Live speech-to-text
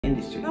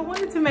industry. I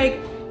wanted to make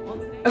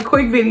a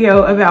quick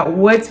video about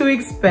what to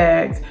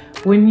expect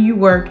when you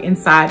work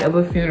inside of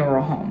a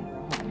funeral home.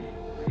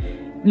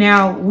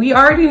 Now, we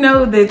already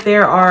know that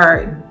there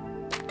are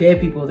dead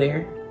people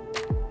there.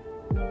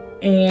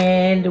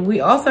 And we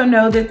also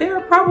know that there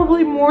are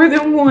probably more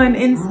than one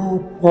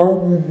inside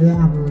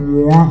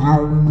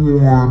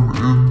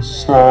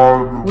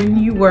when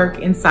you work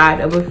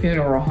inside of a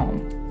funeral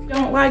home.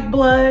 Don't like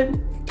blood?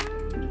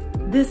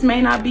 This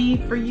may not be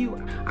for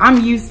you.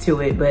 I'm used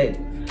to it, but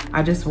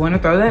I just want to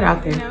throw that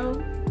out there. You know,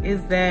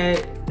 is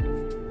that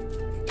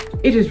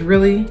it is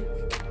really,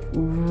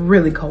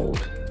 really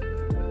cold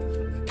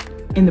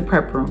in the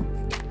prep room.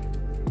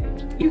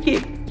 You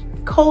get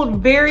cold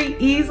very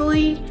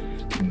easily.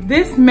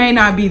 This may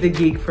not be the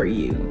gig for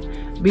you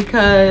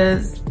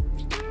because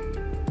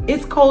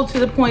it's cold to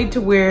the point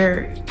to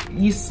where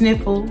you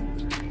sniffle,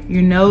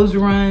 your nose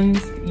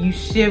runs, you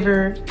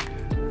shiver.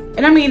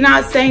 And I mean,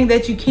 not saying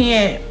that you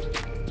can't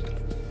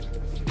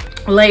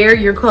layer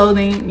your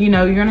clothing, you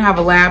know, you're gonna have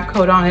a lab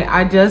coat on it.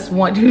 I just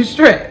want to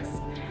stress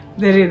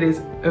that it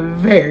is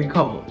very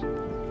cold.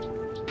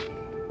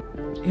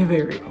 It's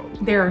very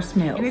cold. There are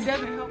smells. And it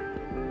doesn't help.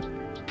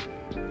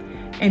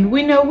 And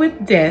we know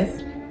with death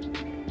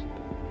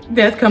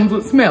comes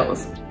with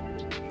smells.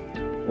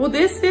 Well,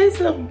 this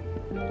is a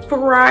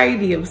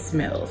variety of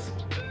smells.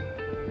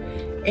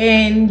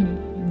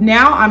 And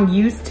now I'm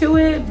used to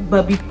it,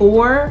 but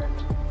before,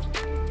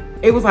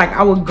 it was like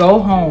I would go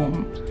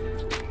home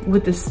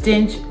with the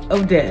stench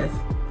of death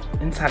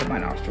inside of my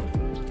nostrils.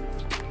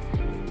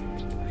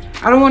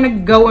 I don't want to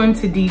go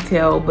into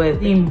detail,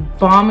 but the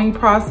embalming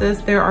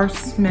process, there are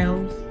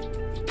smells.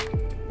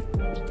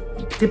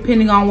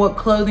 Depending on what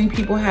clothing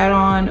people had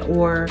on,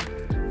 or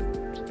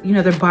you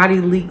know, their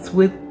body leaks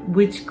with,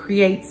 which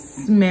creates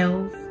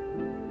smells.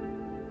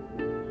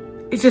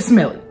 It's just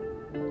smelly,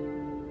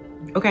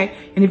 okay?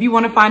 And if you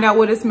want to find out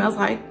what it smells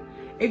like,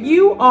 if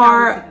you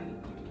are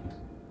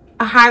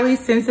a highly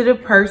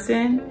sensitive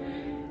person,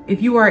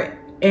 if you are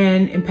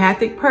an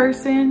empathic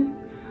person,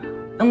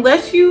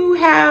 unless you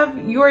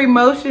have your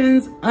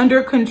emotions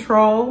under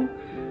control,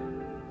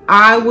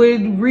 I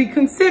would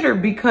reconsider,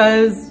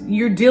 because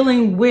you're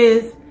dealing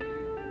with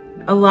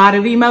a lot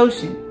of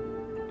emotion.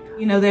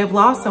 You know, they've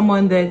lost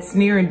someone that's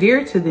near and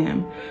dear to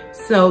them.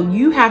 So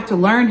you have to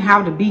learn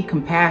how to be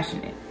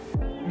compassionate,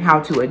 how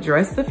to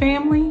address the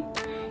family.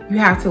 You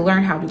have to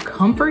learn how to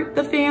comfort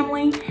the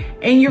family,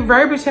 and your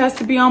verbiage has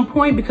to be on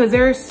point, because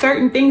there are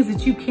certain things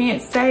that you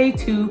can't say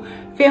to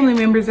family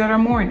members that are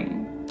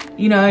mourning.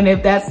 You know, and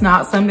if that's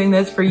not something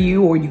that's for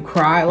you, or you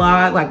cry a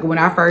lot, like when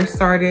I first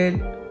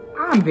started,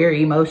 I'm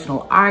very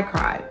emotional. I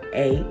cried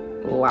a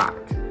lot.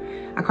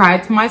 I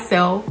cried to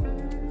myself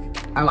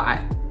a lot.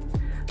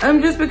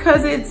 Just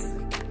because it's,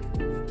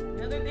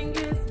 another thing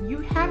is, you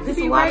have to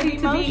be ready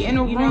to be in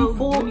a room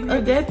full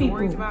of dead people.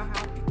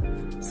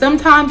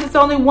 Sometimes it's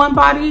only one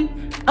body,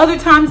 other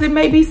times it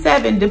may be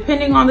 7,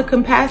 depending on the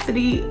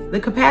capacity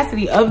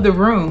of the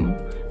room,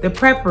 the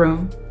prep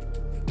room.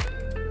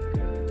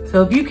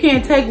 So if you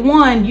can't take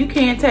 1, you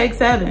can't take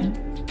 7.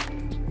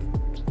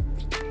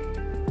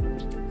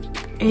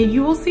 And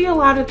you will see a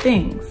lot of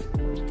things.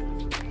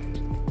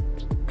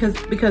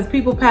 Because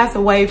people pass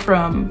away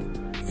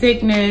from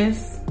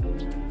sickness,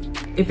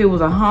 if it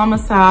was a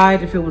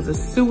homicide, if it was a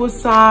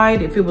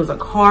suicide, if it was a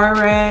car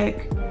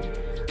wreck.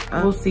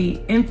 You'll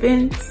see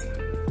infants,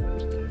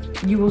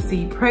 you will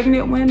see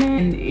pregnant women.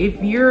 And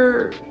if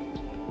you're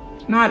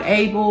not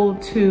able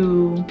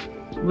to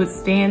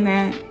withstand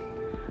that,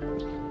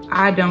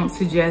 I don't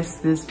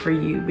suggest this for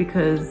you,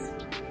 because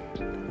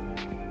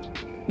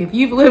if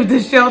you've lived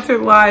a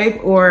sheltered life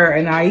or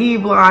a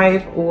naive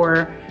life,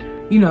 or,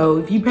 you know,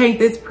 if you paint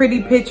this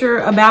pretty picture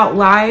about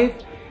life,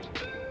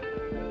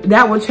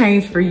 that will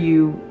change for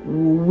you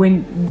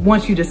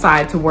once you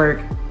decide to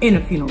work in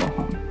a funeral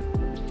home.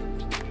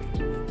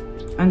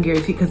 I'm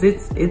guaranteed, because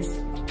it's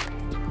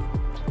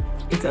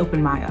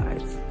opened my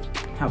eyes.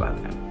 How about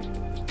that?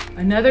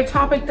 Another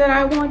topic that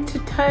I want to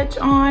touch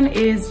on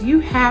is you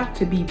have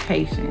to be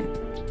patient.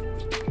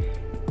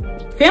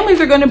 Families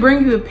are going to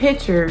bring you a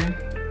picture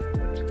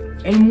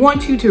and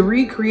want you to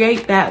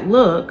recreate that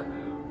look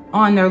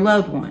on their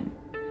loved one.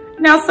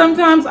 Now,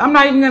 sometimes, I'm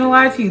not even going to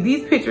lie to you,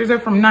 these pictures are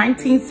from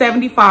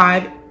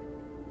 1975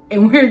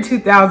 and we're in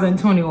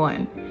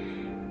 2021.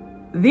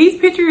 These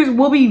pictures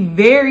will be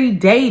very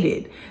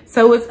dated.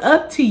 So it's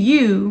up to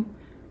you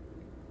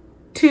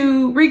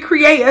to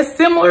recreate a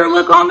similar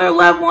look on their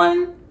loved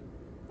one.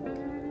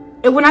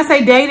 And when I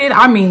say dated,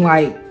 I mean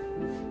like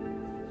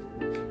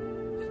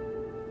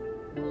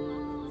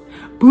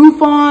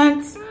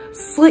bouffants,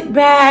 slick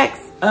backs,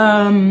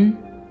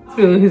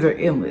 these are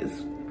endless.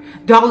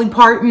 Dolly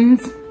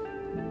Partons.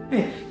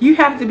 You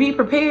have to be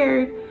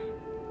prepared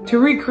to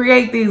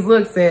recreate these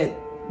looks that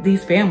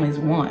these families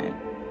want.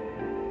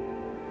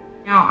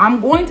 Now, I'm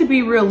going to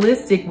be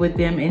realistic with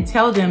them and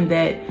tell them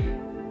that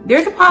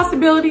there's a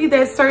possibility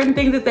that certain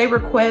things that they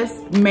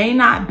request may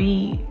not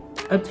be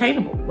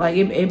obtainable. Like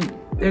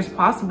there's a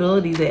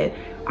possibility that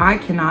I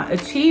cannot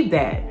achieve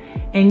that.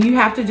 And you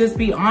have to just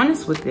be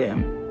honest with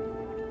them.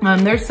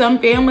 There's some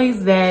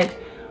families that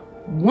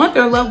want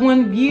their loved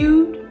one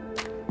viewed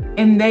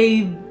and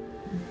they've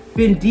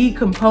been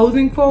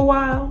decomposing for a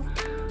while.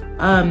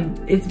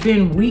 It's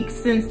been weeks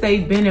since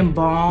they've been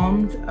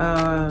embalmed.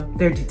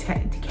 They're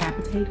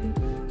decapitated.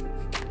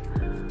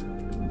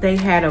 They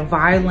had a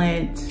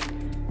violent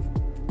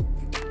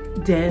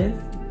death,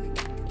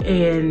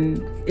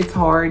 and it's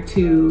hard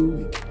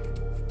to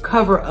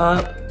cover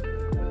up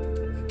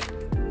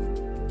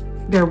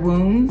their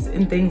wounds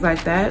and things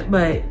like that,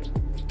 but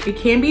it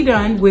can be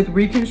done with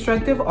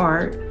reconstructive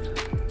art.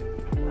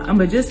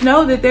 But just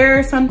know that there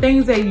are some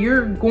things that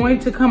you're going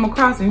to come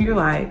across and you're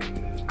like,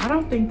 I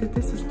don't think that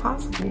this is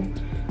possible.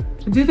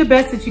 Do the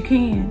best that you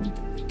can,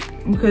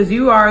 because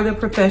you are the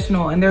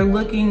professional and they're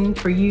looking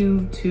for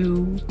you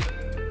to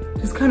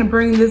just kind of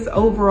bring this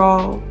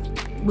overall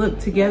look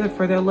together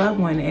for their loved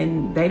one.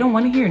 And they don't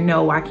want to hear,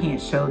 no, I can't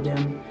show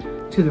them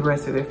to the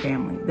rest of their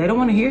family. They don't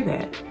want to hear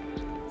that.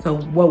 So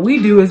what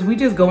we do is we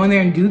just go in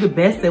there and do the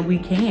best that we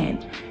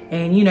can.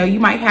 And you know, you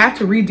might have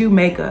to redo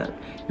makeup.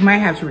 You might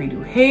have to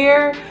redo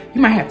hair. You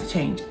might have to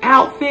change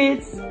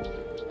outfits.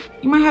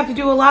 You might have to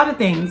do a lot of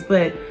things,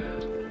 but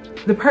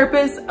the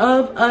purpose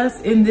of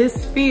us in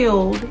this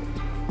field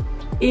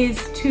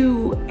is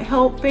to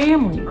help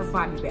families. Or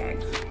body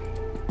bags.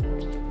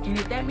 And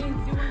if that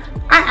means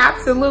I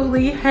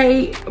absolutely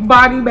hate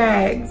body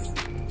bags.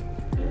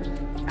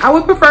 I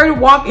would prefer to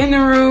walk in the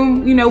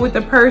room, you know, with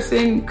the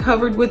person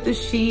covered with the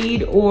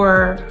sheet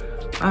or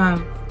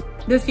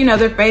just, you know,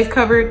 their face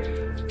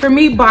covered. For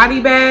me,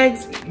 body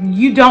bags,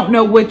 you don't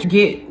know what you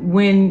get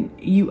when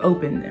you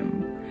open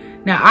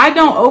them. Now, I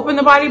don't open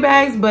the body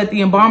bags, but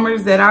the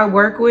embalmers that I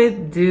work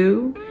with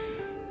do.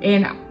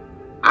 And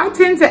I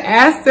tend to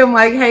ask them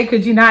like, hey,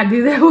 could you not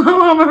do that while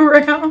I'm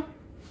around?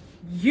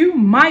 You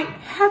might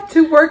have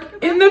to work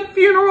in the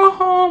funeral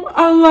home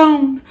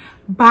alone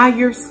by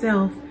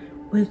yourself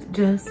with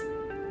just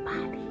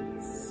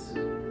bodies.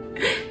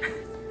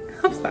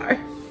 I'm sorry.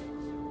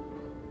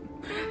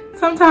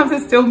 Sometimes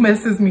it still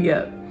messes me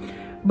up.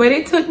 But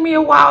it took me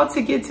a while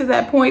to get to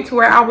that point to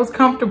where I was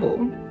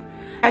comfortable.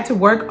 I had to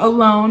work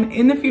alone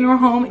in the funeral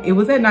home. It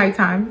was at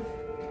nighttime.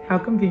 How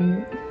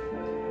convenient.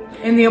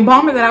 And the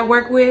embalmer that I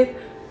work with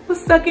was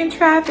stuck in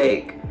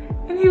traffic.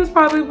 And he was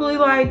probably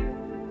like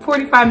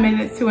 45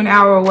 minutes to an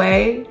hour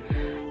away.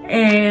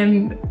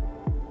 And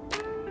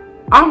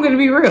I'm gonna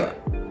be real.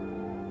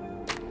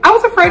 I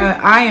was afraid.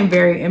 I am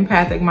very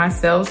empathic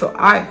myself, so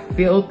I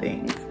feel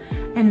things.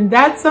 And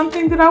that's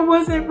something that I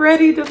wasn't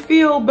ready to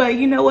feel, but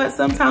you know what?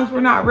 Sometimes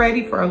we're not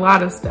ready for a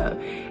lot of stuff.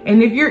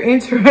 And if you're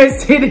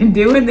interested in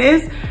doing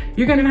this,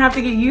 you're gonna have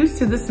to get used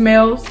to the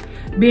smells,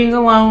 being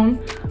alone,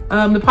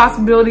 the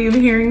possibility of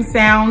hearing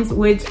sounds,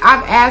 which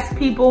I've asked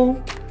people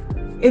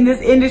in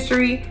this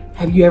industry,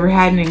 have you ever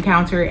had an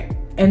encounter?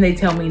 And they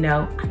tell me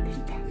no. I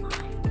think they're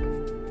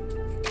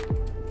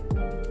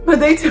lying. But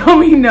they tell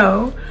me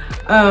no.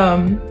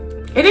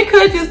 And it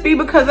could just be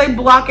because they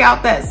block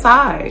out that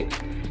side.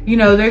 You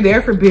know, they're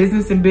there for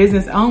business and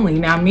business only.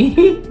 Now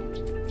me,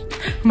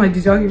 I'm like,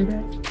 did y'all hear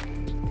that?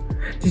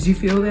 Did you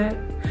feel that?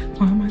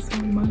 Why am I so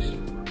emotional?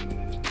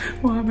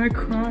 Why am I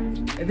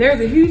crying?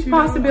 There's a huge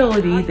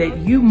possibility that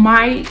you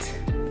might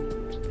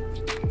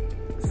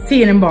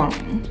see an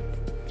embalming.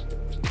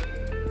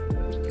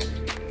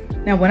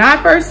 Now, when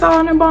I first saw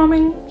an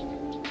embalming,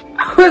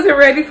 I wasn't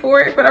ready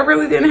for it, but I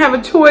really didn't have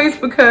a choice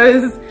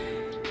because,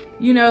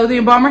 you know, the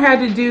embalmer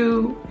had to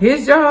do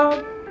his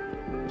job.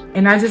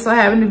 And I just so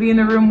happened to be in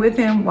the room with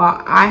him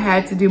while I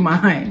had to do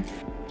mine.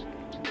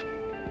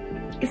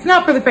 It's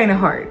not for the faint of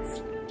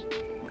hearts.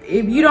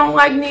 If you don't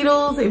like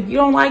needles, if you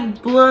don't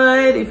like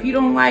blood, if you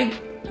don't like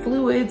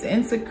fluids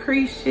and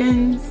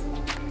secretions,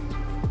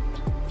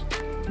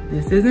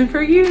 this isn't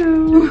for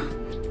you.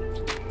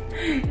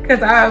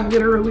 Because I've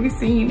literally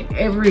seen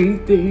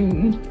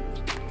everything.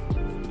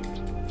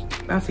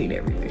 I've seen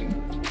everything.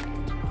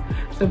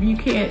 So if you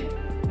can't,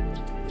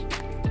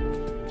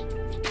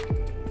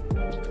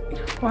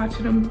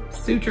 watching them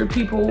suture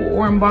people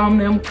or embalm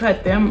them,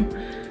 cut them.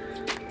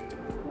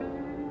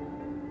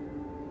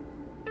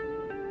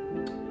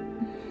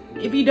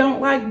 If you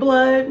don't like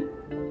blood,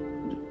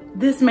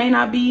 this may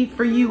not be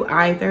for you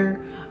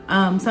either.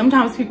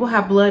 Sometimes people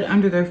have blood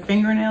under their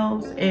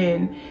fingernails,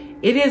 and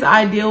it is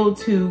ideal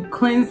to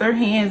cleanse their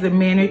hands and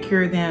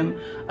manicure them.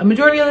 A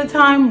majority of the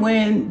time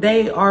when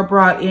they are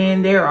brought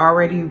in, they're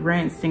already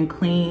rinsed and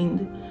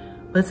cleaned.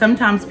 But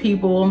sometimes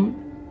people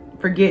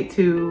forget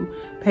to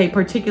pay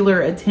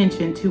particular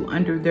attention to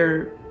under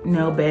their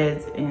nail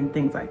beds and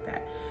things like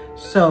that.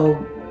 So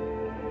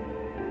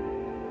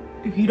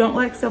if you don't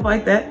like stuff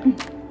like that,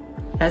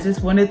 that's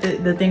just one of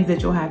the things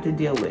that you'll have to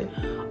deal with.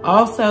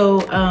 Also,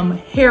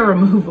 hair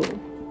removal.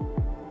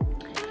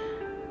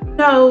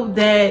 Know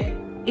that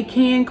it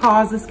can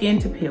cause the skin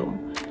to peel.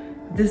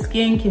 The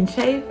skin can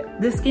chafe.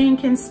 The skin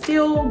can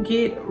still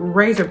get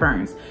razor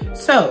burns.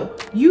 So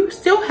you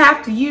still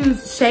have to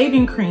use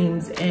shaving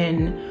creams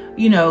and,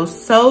 you know,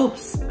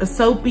 soaps, a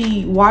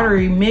soapy,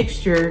 watery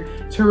mixture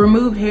to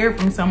remove hair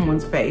from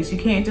someone's face. You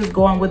can't just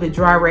go on with a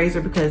dry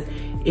razor because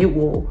it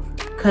will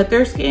cut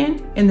their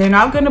skin, and they're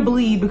not gonna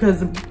bleed because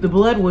the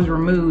blood was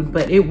removed,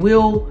 but it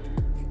will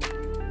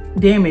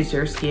damage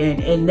their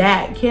skin, and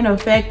that can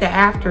affect the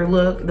after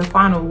look, the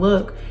final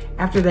look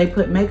after they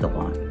put makeup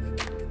on.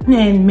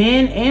 And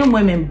men and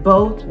women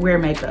both wear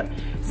makeup.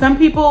 Some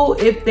people,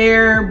 if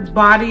their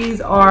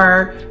bodies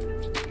are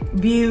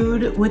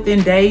viewed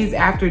within days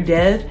after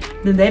death,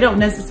 then they don't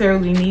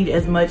necessarily need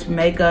as much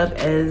makeup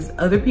as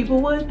other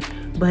people would.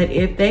 But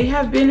if they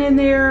have been in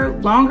there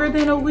longer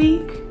than a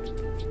week,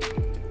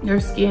 their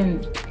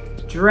skin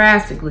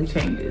drastically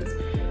changes.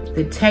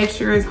 The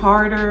texture is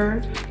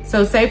harder.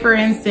 So say for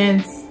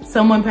instance,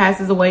 someone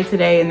passes away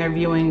today and their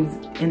viewings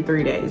in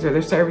 3 days, or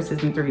their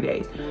services in 3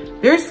 days.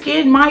 Their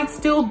skin might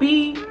still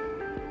be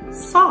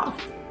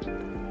soft.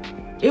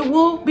 It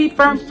will be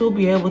firm, still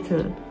be able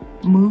to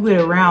move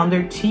it around.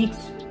 Their cheeks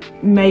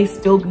may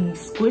still be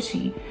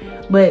squishy,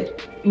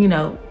 but you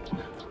know,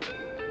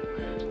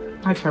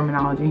 my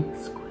terminology,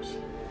 squishy.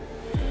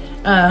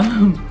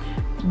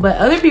 But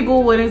other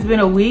people, when it's been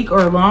a week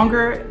or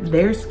longer,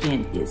 their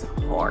skin is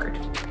hard.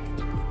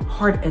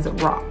 Hard as a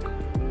rock,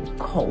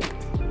 cold,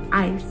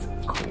 ice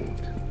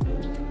cold.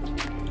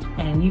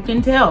 And you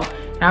can tell.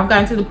 And I've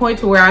gotten to the point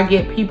to where I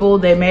get people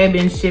that may have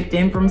been shipped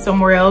in from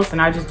somewhere else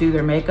and I just do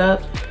their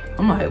makeup.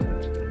 I'm like,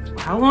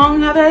 how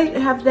long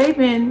have they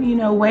been, you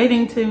know,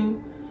 waiting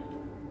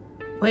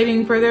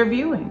for their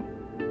viewing?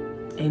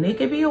 And it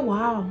could be a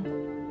while.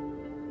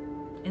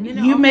 And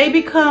then you may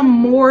become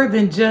more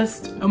than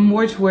just a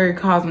mortuary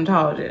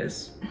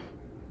cosmetologist.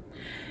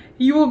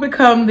 You will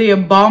become the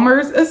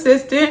embalmer's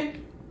assistant.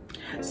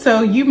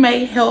 So you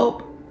may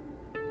help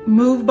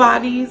move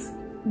bodies,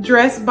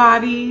 dress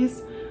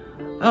bodies,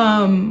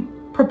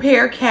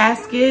 prepare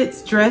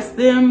caskets, dress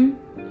them.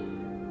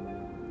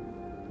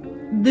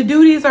 The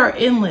duties are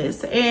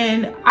endless,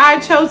 and I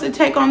chose to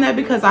take on that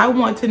because I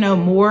want to know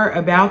more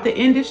about the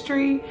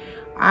industry.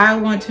 I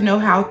want to know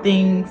how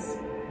things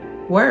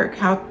work,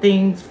 how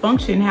things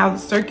function, how the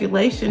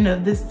circulation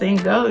of this thing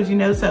goes, you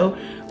know. So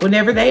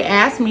whenever they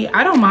ask me,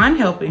 I don't mind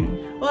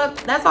helping. Well,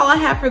 that's all I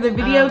have for the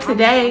video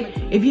today.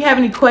 If you have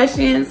any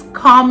questions,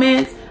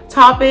 comments,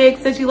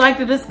 topics that you'd like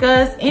to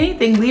discuss,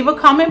 anything, leave a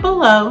comment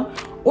below.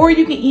 Or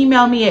you can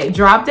email me at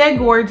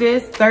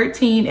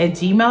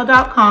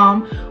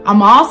dropdeadgorgeous13@gmail.com.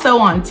 I'm also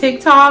on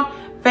TikTok,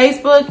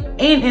 Facebook,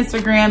 and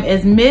Instagram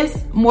as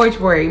Miss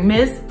Mortuary,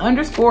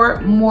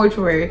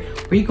 Miss_Mortuary,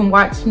 where you can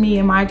watch me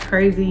and my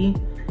crazy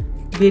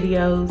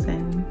videos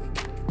and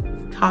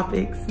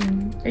topics,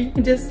 or you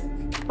can just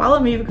follow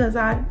me because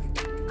I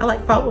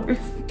like followers.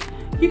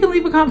 You can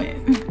leave a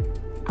comment.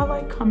 I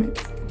like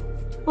comments.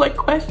 I like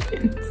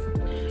questions.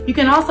 You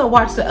can also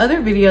watch the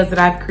other videos that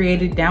I've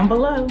created down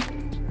below.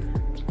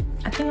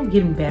 I think I'm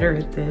getting better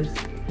at this.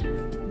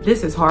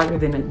 This is harder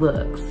than it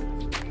looks.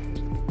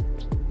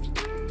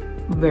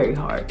 Very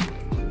hard.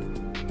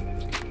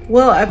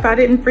 Well, if I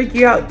didn't freak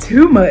you out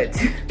too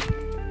much,